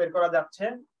আর কিছু বের করা যাচ্ছে,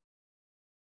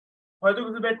 হয়তো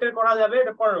কিছু বের টের করা যাবে,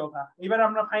 এটা পরের কথা। এবার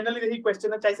আমরা ফাইনালি দেখি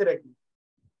কোয়েশ্চেনে চাইছে নাকি।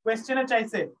 কোয়েশ্চেনে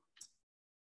চাইছে,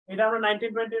 এটা আমরা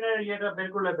 1920 এর ইয়েটা বের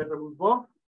করলে বেটার বুঝবো।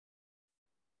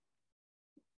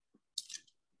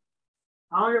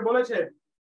 আমাকে বলেছে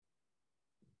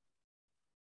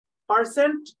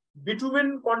percent bitumen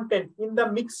contained in the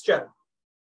mixture,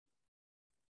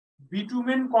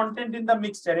 bitumen contained in the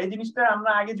mixture, এই জিনিসটা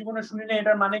আমরা আগে জীবনে শুনি না,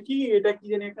 এটার মানে কি? এটা কি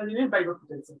জানি একটা জিনিস বাইর করতে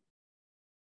চাইছে।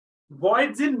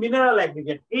 ভয়েডস ইন মিনারেল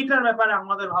অ্যাগ্রিগেট, এইটার ব্যাপারে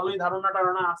আমাদের ভালোই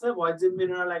ধারণা আছে। ভয়েডস ইন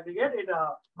মিনারেল অ্যাগ্রিগেট এটা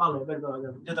ভালো বের করা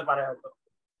যেতে পারে হয়তো।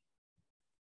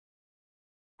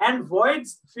 and voids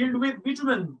filled with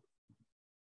bitumen,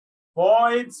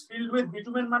 voids filled with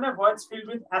bitumen মানে voids filled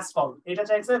with asphalt, এটা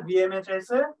চাইছে ভিএমএ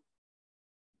চাইছে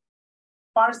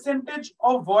percentage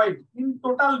of void in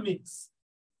total mix,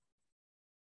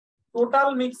 total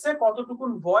মিক্সে কতটুকু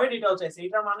ভয়েড এটাও চাইছে।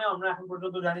 এটার মানে আমরা এখন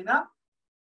পর্যন্ত জানি না।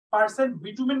 Percent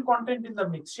bitumen contained in the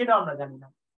mix সেটা আমরা জানি না।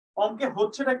 অঙ্কে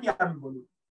হচ্ছেটা কি আমি বলি,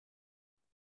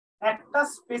 একটা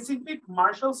স্পেসিফিক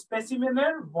মার্শাল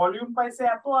স্পেসিমেনের ভলিউম পাইছে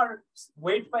এত আর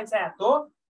ওয়েট পাইছে এত,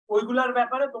 ওইগুলার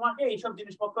ব্যাপারে তোমাকে এইসব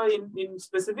জিনিসপত্র ইন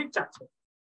স্পেসিফিক চাচ্ছে।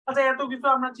 আচ্ছা, এত কিছু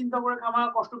আমরা চিন্তা করে খামা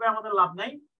কষ্ট করে আমাদের লাভ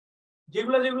নাই,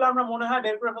 যেগুলো যেগুলো আমরা মনে হয়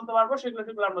বের করে ফেলতে পারবো সেগুলো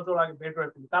সেগুলো আমরা চলে আগে বের করে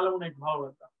ফেলি, তাহলে মনে হয় ভালো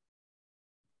লাগবে।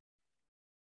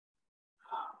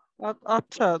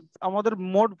 আচ্ছা, আমাদের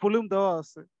মোট ভলিউম দেওয়া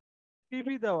আছে,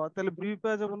 পিভি দেওয়া, তাহলে বিভি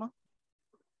পাওয়া যাবে না?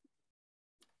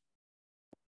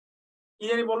 কি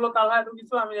জানি বললো তাহলে এত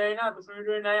কিছু আমি জানি না, এত শুনে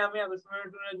টুনে নাই আমি, এত শুনে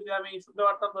টুনে যদি আমি শুনতে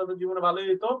পারতাম তাহলে জীবনে ভালোই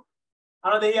হতো।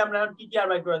 আমরা দেখি আমরা কি কি আর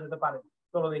বাইর করা যেতে পারে,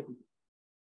 চলো দেখি।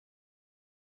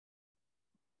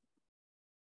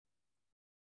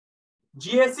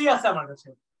 জিএসসি আছে আমার কাছে,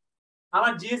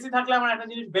 আমার জিএসসি থাকলে আমার একটা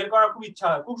জিনিস বের করার খুব ইচ্ছা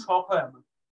হয়, খুব শখ হয় আমার।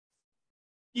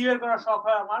 কি বের করার শখ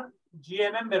হয় আমার?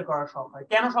 জিএমএম বের করার শখ হয়।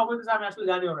 কেন শখ হইতেছে আমি আসলে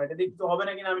জানিও না, এটা দেখতে হবে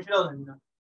নাকি না আমি সেটাও জানি না।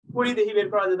 করি দেখি বের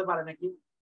করা যেতে পারে নাকি।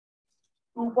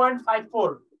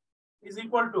 2.54 is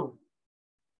equal to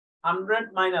 100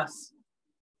 minus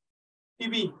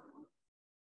PB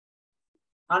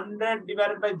 100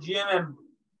 divided by GMM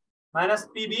minus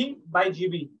PB by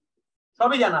GB।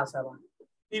 সবই জানা আছে আমার,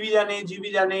 PB জানি, GB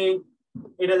জানি,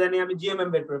 এটা জানি, আমি GMM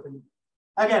বের করে ফেলি।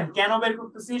 अगेन কেন বের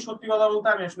করতেছি সত্যি কথা বলতে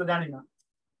আমি আসলে জানি না।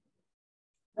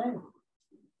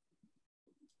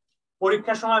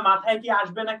 পরীক্ষার সময় মাথায় কি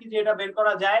আসবে নাকি যে এটা বের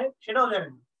করা যায় সেটাও জানি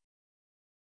না,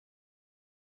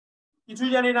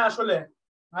 কিছুই জানি না আসলে।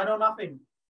 I know nothing.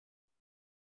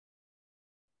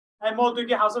 এই মো, তুই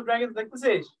কি হাউস অফ ড্রাগনস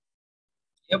দেখতেছিস?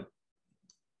 Yep.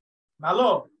 ভালো।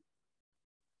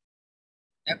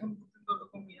 এখন পর্যন্ত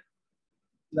ওরকম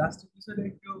লাস্ট এপিসোডে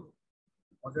একটু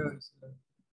মজা হয়েছিল।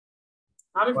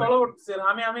 আমি ফলো করতেছি,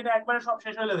 আমি এটা একবারে সব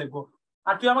শেষ হলে দেখবো।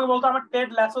 আর তুই আমাকে বলতো, আমার টেড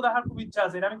ল্যাসো দেখার খুব ইচ্ছা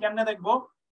আছে, এটা আমি কেমনে দেখবো?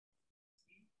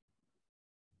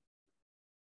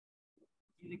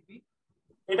 কি দেখবি?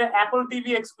 এটা অ্যাপল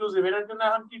টিভি এক্সক্লুসিভ, এটার জন্য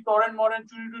এখন কি টরেন্ট মরেন্ট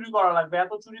চুরি টুরি করা লাগবে?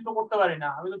 এত চুরি তো করতে পারি না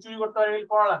আমি, তো চুরি করতে পারি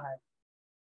পড়ালেখায়।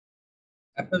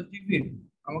 অ্যাপল টিভি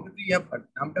আমাকে তুই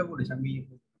নামটা বলিস, আমি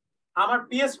আমার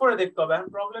PS4 এ দেখতে হবে। এখন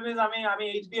প্রবলেম ইজ আমি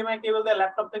HDMI কেবল দিয়ে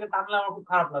ল্যাপটপ থেকে টানলে আমার খুব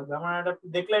খারাপ লাগবে। আমার এটা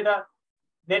দেখলে, এটা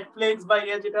নেটফ্লিক্স বা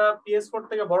যেটা PS4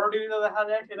 থেকে বড় টিভিতে দেখা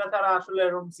যায় সেটা ছাড়া আসলে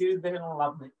এরকম সিরিজ দেখে কোনো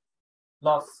লাভ নেই,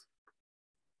 লস।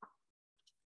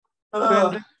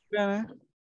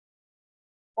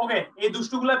 ওকে, এই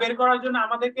দুষ্টুগুলা বের করার জন্য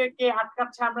আমাদেরকে কে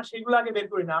আটকাচ্ছে, আমরা সেগুলো আগে বের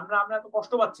করি না। আমরা এত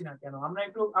কষ্ট পাচ্ছি না কেন? আমরা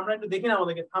একটু দেখি না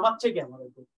আমাদেরকে থামাচ্ছে কে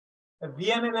আমাদেরকে।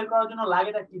 VMA বের করার জন্য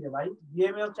লাগেটা কি রে ভাই?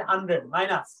 VMA হচ্ছে 100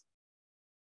 মাইনাস,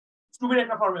 স্টুপিড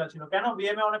একটা ফর্মুলা ছিল। কেন?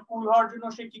 VMA অনেক কুল হওয়ার জন্য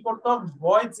সে কি করতো,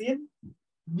 ভয়েস ইন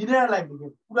মিনারেল একদিকে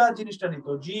পুরো জিনিসটা নিত,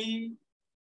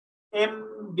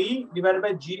 GMB divided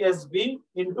by GSB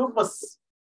into pass.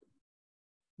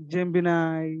 JMB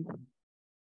নাই,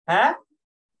 হ্যাঁ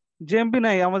জেএমবি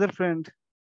নাই আমাদের ফ্রেন্ড।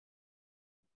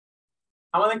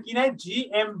 আমাদের কি নাই?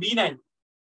 GMB নাই।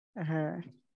 হ্যাঁ,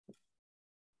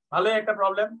 ভালোই একটা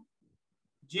প্রবলেম,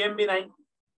 GMB নাই।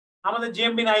 আমাদের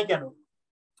GMB নাই কেন?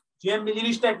 GMB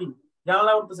জিনিসটা কি?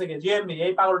 জানালা উঠতেছে কে? GMB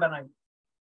এই পাগলটা নাই।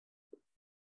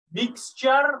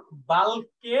 মিক্সচার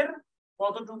বাল্কের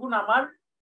কতটুকু আমার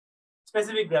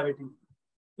স্পেসিফিক গ্র্যাভিটি,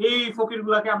 এই ফকির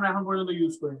গুলাকে আমরা এখন পর্যন্ত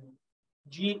ইউজ করিনি।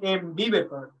 GMB বের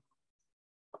করা।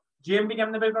 GMB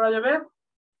কেমনে বের করা যাবে?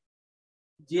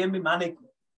 GMB মানে কি?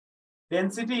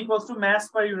 Density equals to mass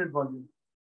per unit volume.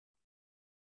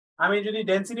 আমি যদি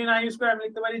ডেনসিটি না ইউজ করি আমি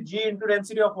লিখতে পারি G into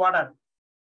density of water,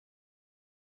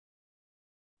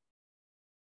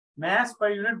 mass per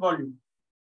unit volume.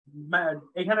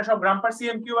 এখানে সব গ্রাম পার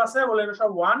সিএম কিউব আছে বলে এটা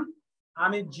সব 1।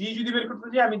 আমি G যদি বের করতে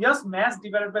চাই আমি just mass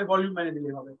divided by volume মেনে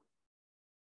দিলেই হবে।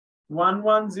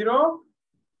 110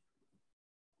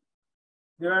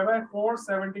 divided by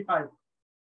 475,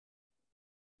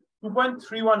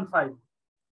 2.315।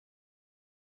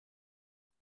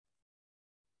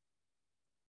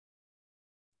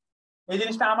 এই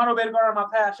জিনিসটা আমারও বের করার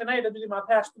মাথায় আসে না। এটা যদি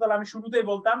মাথায় আসতো তাহলে আমি শুরুতেই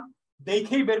বলতাম,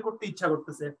 দেখেই বের করতে ইচ্ছা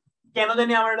করতেছে। কেন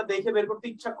জানি আমার এটা দেখে বের করতে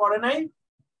ইচ্ছা করে নাই।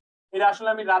 এটা আসলে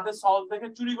আমি রাতে সলভ দেখে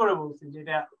চুরি করে বলছি যে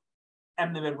এটা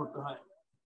এমনি বের করতে হয়।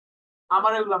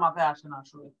 আমার এগুলা মাথায় আসে না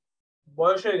আসলে,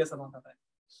 বয়স হয়ে গেছে মাথাটায়।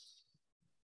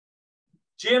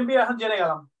 GMB এখন জেনে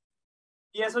গেলাম,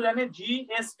 PSও জানি,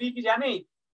 GSB কি জানি,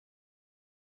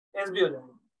 SBও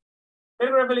জানি। বের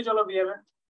করে ফেলি চলো VMA।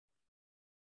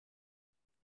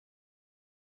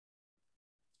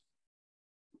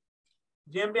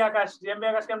 GMB আকাশ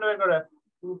কেমনে বের করে?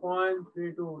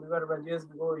 2.32 divided by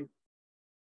GSB কই?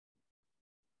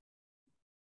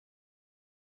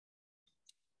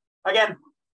 Again,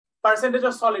 percentage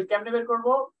of solid কেমনে বের করব?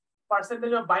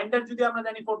 পার্সেন্টেজ অফ বাইন্ডার যদি আমরা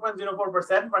জানি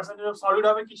 4.04%, পার্সেন্টেজ অফ সলিড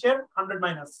হবে কিসের? 100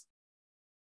 মাইনাস।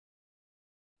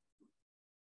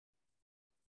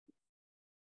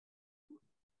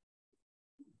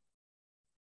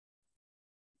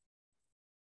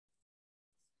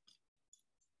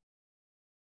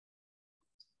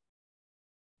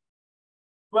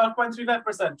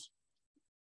 $12.35%।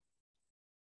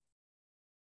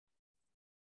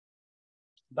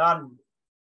 ডান।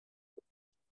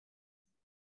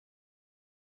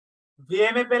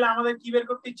 VMA পেলে আমাদের কি বের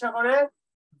করতে ইচ্ছা করে?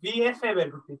 VFA বের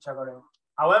করতে ইচ্ছা করে।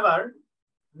 However,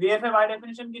 VFA by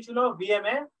definition কি ছিল?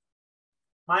 VMA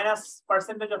minus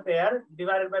percentage of air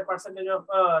divided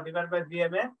by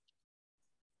VMA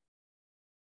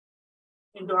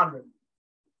into 100।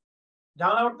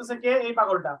 ঝামেলা করতেছে কে? এই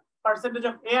পাগলটা। পার্সেন্টেজ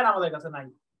অফ এয়ার আমাদের কাছে নাই,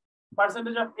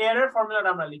 পার্সেন্টেজ অফ এয়ার এর ফর্মুলাটা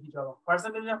আমরা লিখি। চলো,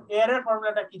 পার্সেন্টেজ অফ এয়ার এর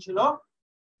ফর্মুলাটা কি ছিল?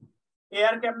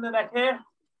 এয়ার কেমনে দেখে,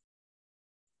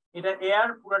 এটা এয়ার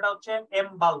পুরোটা হচ্ছে এম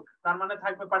বাল্ক, তার মানে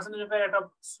থাকবে পার্সেন্টেজ অফ এয়ার, একটা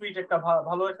সুইট, একটা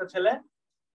ভালো একটা ছেলে,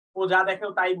 ও যা দেখে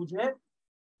ও তাই বুঝে,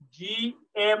 G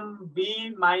M B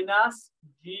minus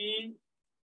G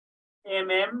M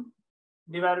M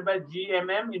divided by G M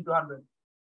M into 100।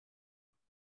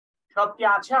 সব কি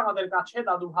আছে আমাদের কাছে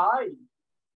দাদু ভাই?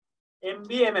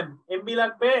 এমবি এমএম, এমবি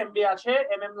লাগবে, এমবি আছে,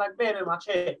 এমএম লাগবে, এমএম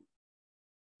আছে,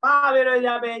 পা বের হয়ে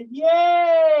যাবে। ইয়ে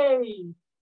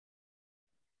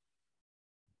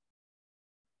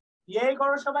ইয়ে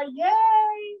করো সবাই, ইয়ে।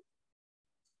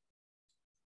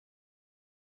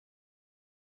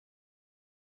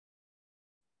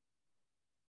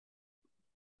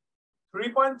 থ্রি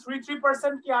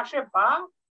 3.33% কি আসে পা?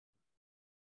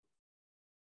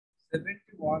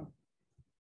 71.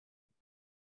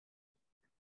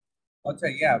 अच्छा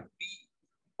yeah, P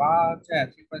पा अच्छा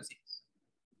 3.6.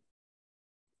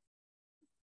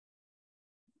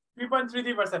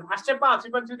 3.33% আসছে পা,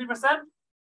 3.33%।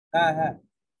 हाँ हाँ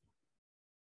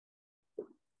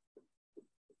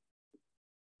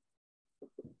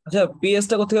আচ্ছা পিএস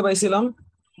টা কোথা থেকে পাইছিলাম?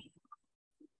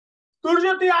 সূর্য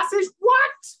তুই আসিস?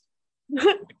 What?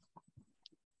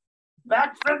 Back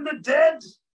from the dead.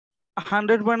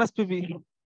 100 minus PB.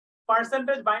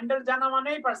 Percentage binder জানা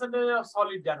মানেই পার্সেন্টেজ অফ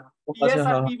সলিড জানা। আচ্ছা, পিএস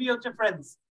আর হ্যাঁ। পিবি হচ্ছে ফ্রেন্ডস।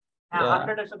 হ্যাঁ, Yeah.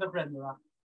 100 এর সাথে ফ্রেন্ড।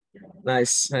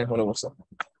 নাইস, হ্যাঁ মনে পড়ছে।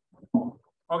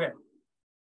 ওকে,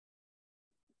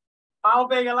 পাও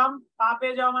পেয়ে গেলাম। পা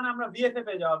পেয়ে যাওয়া মানে আমরা ভিএফএ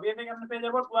পেয়ে যাওয়া। ভিএফএ কেমনে পেয়ে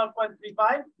যাবো?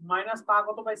 12.35 মাইনাস পা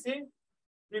কত পাইছি?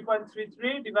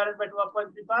 3.33 ডিভাইডেড বাই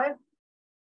 12.35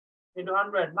 ইনটু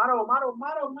 100। মারো মারো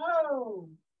মারো মারো।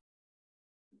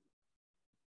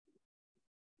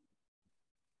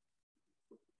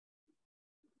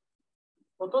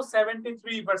 কত?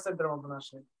 73% এর মতন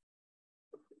আসে।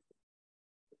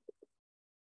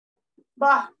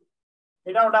 বাহ,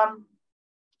 এটাও ডান।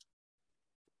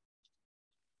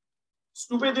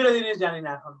 স্টুপিড দুটো জিনিস জানি না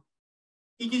এখন।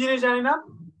 কি কি জিনিস জানি না?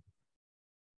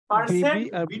 Percent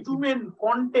R bitumen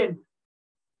contained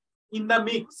in the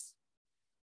mix,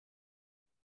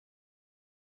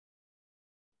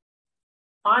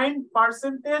 find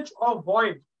percentage of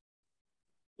void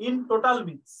in total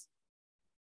mix।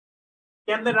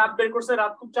 কেমনে রাত বের করছে?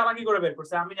 রাত খুব চালাকি করে বের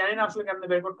করছে, আমি জানি না আসলে কেমনে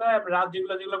বের করতে হয়। রাত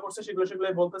যেগুলো যেগুলো করছে সেগুলো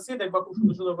সেগুলোই বলতেছি, দেখবা খুব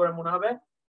সুন্দর সুন্দর করে মনে হবে।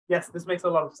 Yes, this makes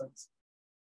a lot of sense.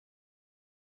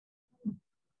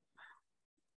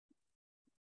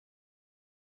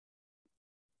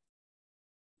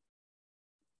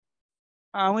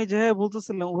 আমি যে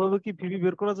বলতেছিলাম ওভাবে কি ভিভি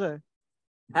বের করা যায়?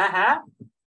 হ্যাঁ হ্যাঁ,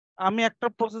 আমি একটা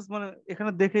প্রসেস মানে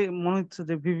এখানে দেখে মনে হচ্ছে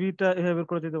যে ভিভিটা এভাবে বের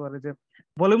করা যেতে পারে, যে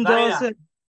ভলিউম জানি দেওয়া না। আছে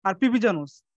আর পিপি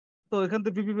জানোস, তো এখান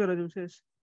থেকে পিপি বের হয়ে যাবে শেষ।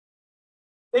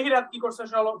 দেখি রাত কি করছে।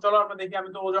 চলো চলো আমরা দেখি। আমি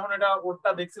তো ও যখন এটা ওরটা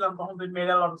দেখছিলাম তখন তো made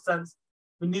a lot of sense.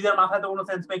 নিজের মাথায় তো কোনো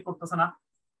সেন্স মেক করতেছে না।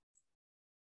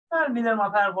 আর নিজের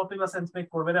মাথায় আর কতই বা সেন্স মেক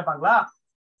করবে রে পাগলা।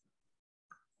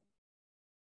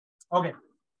 ওকে,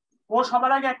 ও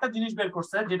সবার আগে একটা জিনিস বের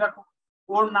করছে যেটা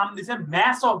ওর নাম দিছে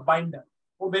ম্যাস অফ বাইন্ডার।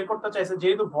 ও বের করতে চাইছে,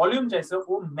 যেহেতু ভলিউম চাইছে,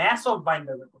 ও ম্যাস অফ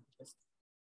বাইন্ডার বের করতে চাইছে।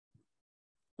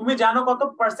 তুমি জানো কত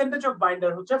পার্সেন্টেজ অফ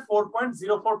বাইন্ডার হচ্ছে?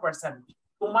 4.04%।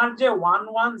 তোমার যে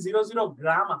 1100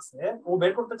 গ্রাম আছে, ও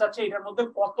বের করতে চাচ্ছে এটার মধ্যে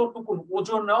কতটুকু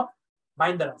ওজন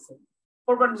বাইন্ডার আছে।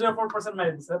 4.04%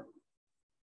 মেরে দিছে।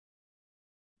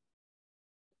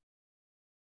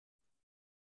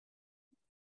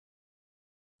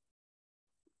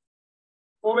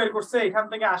 ও বের করছে এখান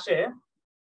থেকে আসে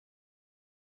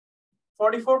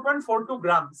 44.42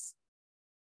 গ্রামস।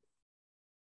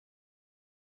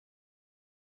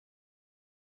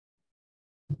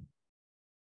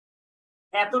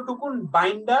 এতটুকুন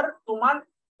বাইন্ডার তোমার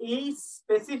এই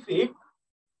স্পেসিফিক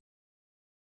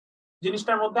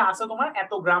জিনিসটার মধ্যে আছে, তোমার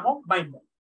এত গ্রাম অফ বাইন্ডার।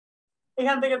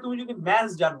 এখান থেকে তুমি যদি ম্যাস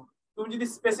জানো, তুমি যদি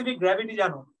স্পেসিফিক গ্র্যাভিটি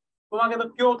জানো, তোমাকে তো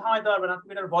কেউ থামাইতে পারবে না।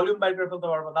 তুমি এটার ভলিউম বাইর করে ফেলতে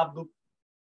পারবে দাবদুব।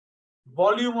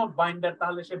 ভলিউম অফ বাইন্ডার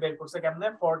তাহলে সে বের করছে কেমনে?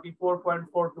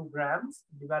 44.42 গ্রামস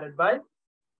ডিভাইডেড বাই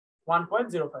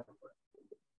 1.05।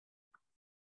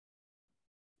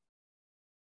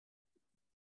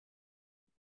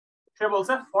 সে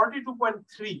বলছে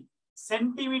 42.3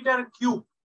 সেন্টিমিটার কিউব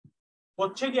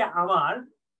হচ্ছে কি আমার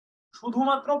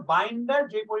শুধুমাত্র বাইন্ডার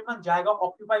যে পরিমাণ জায়গা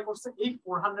অকুপাই করছে এই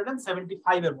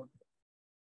 475 এর মধ্যে।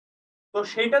 তো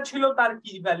সেটা ছিল তার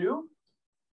কি ভ্যালু?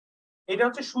 এটা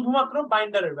হচ্ছে শুধুমাত্র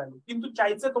বাইন্ডারের ভ্যালু। কিন্তু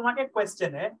চাইছে তোমাকে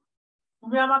কোয়েশ্চেনে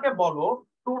তুমি আমাকে বলো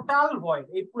টোটাল ভয়েড,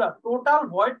 এই পুরো টোটাল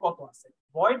ভয়েড কত আছে।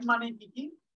 ভয়েড মানে কি কি?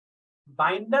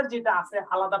 বাইন্ডার যেটা আছে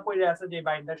আলাদা পড়ে আছে যে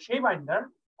বাইন্ডার, সেই বাইন্ডার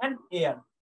এন্ড এয়ার।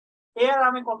 এয়ার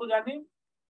আমি কত জানি?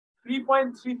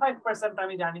 3.35%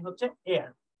 আমি জানি হচ্ছে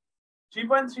এয়ার।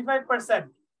 3.35%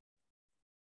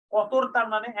 কত, তার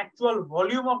মানে অ্যাকচুয়াল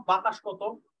ভলিউম অফ বাতাস কত?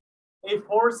 এই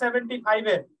 475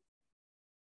 এর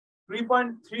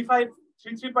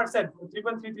 3.33%,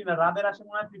 3.33 না, রাদের আসে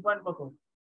মনে হয় 3 পয়েন্ট কত,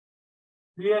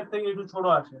 3 এর থেকে একটু ছোট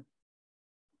আসে,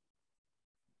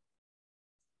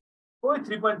 ওই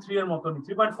 3.3 এর মতনই,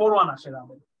 3.41 আসে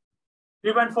রাদের।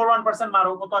 3.41%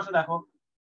 মারো, কত আসে দেখো,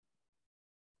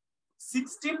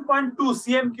 16.2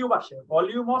 cm কিউব আসে।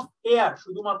 ভলিউম অফ এয়ার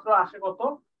শুধুমাত্র আসে কত,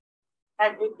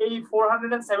 এই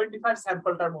 475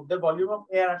 স্যাম্পলটার মধ্যে ভলিউম অফ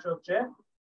এয়ার আসে হচ্ছে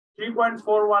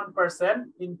 3.41%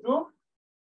 ইনটু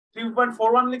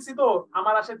 3.41 লিখছি তো,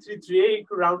 আমার আসে 33,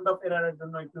 একটু রাউন্ড অফ এরারের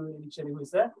জন্য একটু ইনিশিয়ালি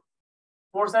হইছে।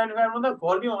 475 এর মধ্যে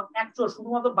ভলিউম অ্যাকচুয়াল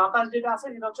শুধুমাত্র বাতাস যেটা আছে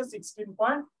সেটা হচ্ছে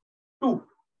 16.2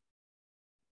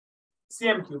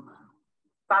 cm কিউব।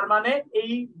 তার মানে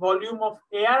এই ভলিউম অফ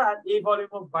এয়ার আর এই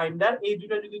ভলিউম অফ বাইন্ডার, এই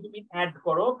দুটো যদি তুমি অ্যাড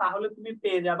করো তাহলে তুমি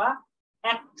পেয়ে যাবা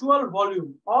অ্যাকচুয়াল ভলিউম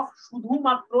অফ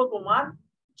শুধুমাত্র তোমার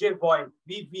যে ভয়েড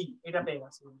ভিভি, এটা পেয়ে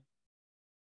গেছে।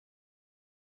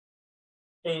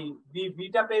 এই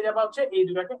ভিটা পেয়ে যাবা হচ্ছে এই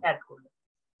দুটাকে অ্যাড করলে।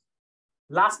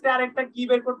 লাস্টে আরেকটা কি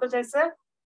বের করতে চাইছে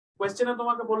কোশ্চেনে,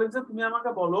 তোমাকে বলেছে তুমি আমাকে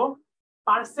বলো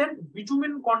percent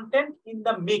bitumen contained in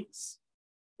the mix,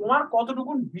 তোমার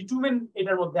কতটুকু বিটুমিন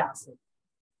এটার মধ্যে আছে।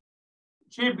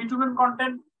 সেই বিটুমিন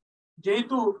কন্টেন্ট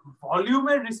যেহেতু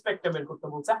ভলিউমের রেসপেক্টে বের করতে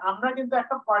বলছে, আমরা কিন্তু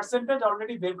একটা পার্সেন্টেজ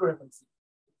অলরেডি বের করে ফেলছি।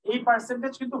 এই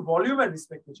পার্সেন্টেজ কিন্তু ভলিউমের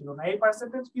রেসপেক্টে ছিল না, এই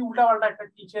পার্সেন্টেজ কি উল্টাপাল্টা একটা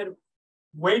কিসের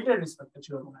ওয়েটের রেসপেক্টে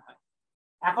ছিল মনে হয়।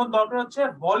 এখন দরকার হচ্ছে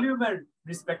ভলিউমের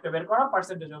রেসপেক্টে বের করা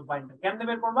পার্সেন্টেজ অফ বাইন্ডার। কেমনে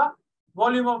বের করবা?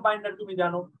 ভলিউম অফ বাইন্ডার তুমি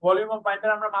জানো, ভলিউম অফ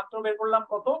বাইন্ডার আমরা মাত্র বের করলাম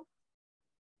কত,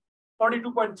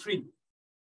 42.3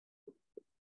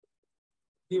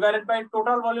 ডিভাইডেড বাই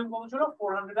টোটাল ভলিউম কত ছিল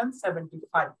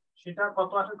 475, সেটা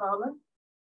কত আসে তাহলে?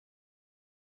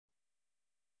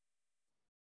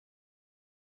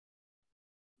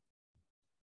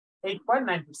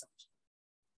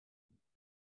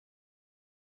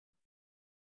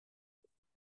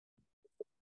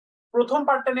 প্রথম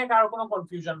পার্টটা নিয়ে কারো কোনো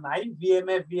কনফিউশন নাই,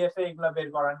 ভিএমএ ভিএফএ এগুলা বের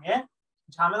করা নিয়ে।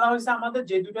 ঝামেলা হয়েছে আমাদের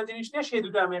যে দুটো জিনিস নিয়ে, সেই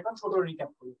দুটো আমি এখন ছোট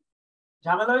রিক্যাপ করি।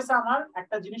 ঝামেলা হয়েছে আমার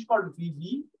একটা জিনিস কল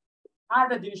ভিভি আর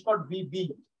একটা জিনিস কল ভিবি।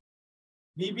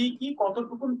 ভিবি কি,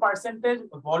 কতটুকু percentage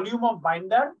volume of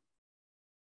binder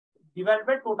divide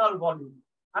by total volume,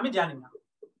 আমি জানি না।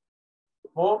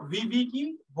 ও ভিবি কি,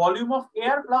 volume of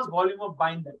air plus volume of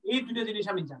binder, এই দুটো জিনিস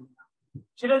আমি জানি না।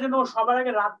 সেটার জন্য সবার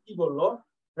আগে রাত কি বললো,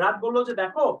 রাত বললো যে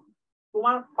দেখো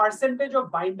তোমার percentage of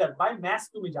binder by mass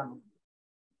তুমি জানো,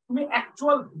 তুমি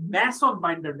অ্যাকচুয়াল ম্যাস অফ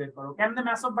বাইন্ডার বের করো। কেমনে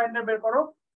ম্যাস অফ বাইন্ডার বের করো?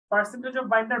 Percentage of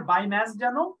binder by mass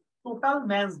জানো, টোটাল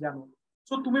ম্যাস জানো,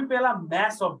 সো তুমি পেলা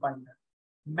mass of binder.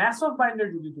 Mass of binder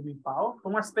যদি তুমি পাও,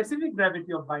 তোমার স্পেসিফিক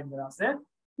গ্র্যাভিটি অফ বাইন্ডার আছে,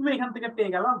 তুমি এখান থেকে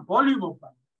পেয়ে গেলা ভলিউম অফ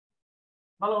বাইন্ডার।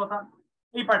 ভালো কথা,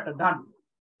 এই পার্টটা ডান।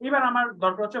 এবার আমার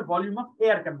দরকার হচ্ছে ভলিউম অফ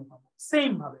এয়ার কেমন পাবো।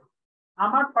 সেম ভাবে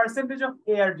আমার পার্সেন্টেজ অফ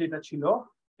এয়ার যেটা ছিল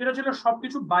সেটা ছিল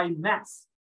সবকিছু বাই ম্যাস,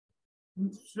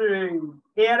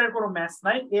 এয়ার এর কোনো ম্যাস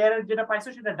নাই, এয়ার এর যেটা পাইছো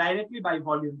সেটা ডাইরেক্টলি বাই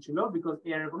ভলিউম ছিল, বিকজ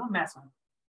এয়ার এর কোনো ম্যাস হয়।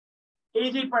 এই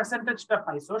যে পার্সেন্টেজটা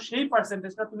পাইছো, সেই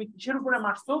পার্সেন্টেজটা তুমি কিসের উপরে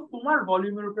মারছো? তোমার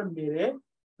ভলিউমের উপরে মেরে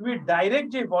তুমি ডাইরেক্ট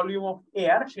যে ভলিউম অফ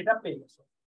এয়ার সেটা পেয়ে গেছো।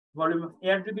 ভলিউম অফ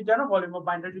এয়ার যদি জানো, ভলিউম অফ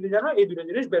বাইন্ডার যদি জানো, এই দুটো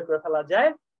জিনিস বের করে ফেলা যায়।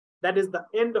 That is the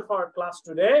end of our class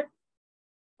today.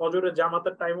 ফজরের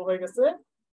জামাতের টাইমও হয়ে গেছে।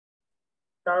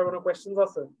 কারো কোনো কোয়েশ্চেনস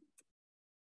আছে?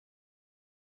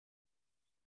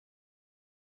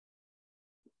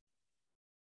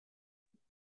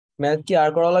 ম্যাথ কি আর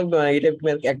করা লাগবে না? এটা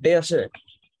ম্যাথ একটাই আসে?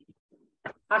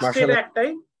 আসছে এটা একটাই,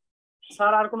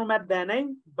 স্যার আর কোনো ম্যাথ দেয় নাই।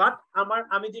 বাট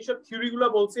আমি যেসব থিওরি গুলো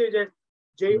বলছি,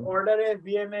 যে অর্ডারে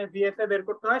ভিএমএ ভিএফএ বের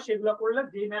করতে হয়, সেগুলো করলে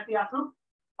যে ম্যাথই আসুক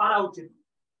পারা উচিত।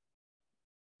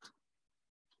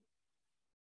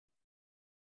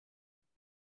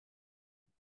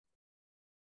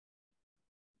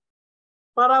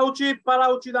 পারা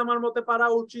উচিত আমার মতে, পারা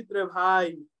উচিত রে ভাই।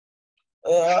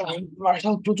 মাথা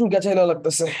প্রচুর গেছাইলা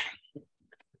লাগতেছে।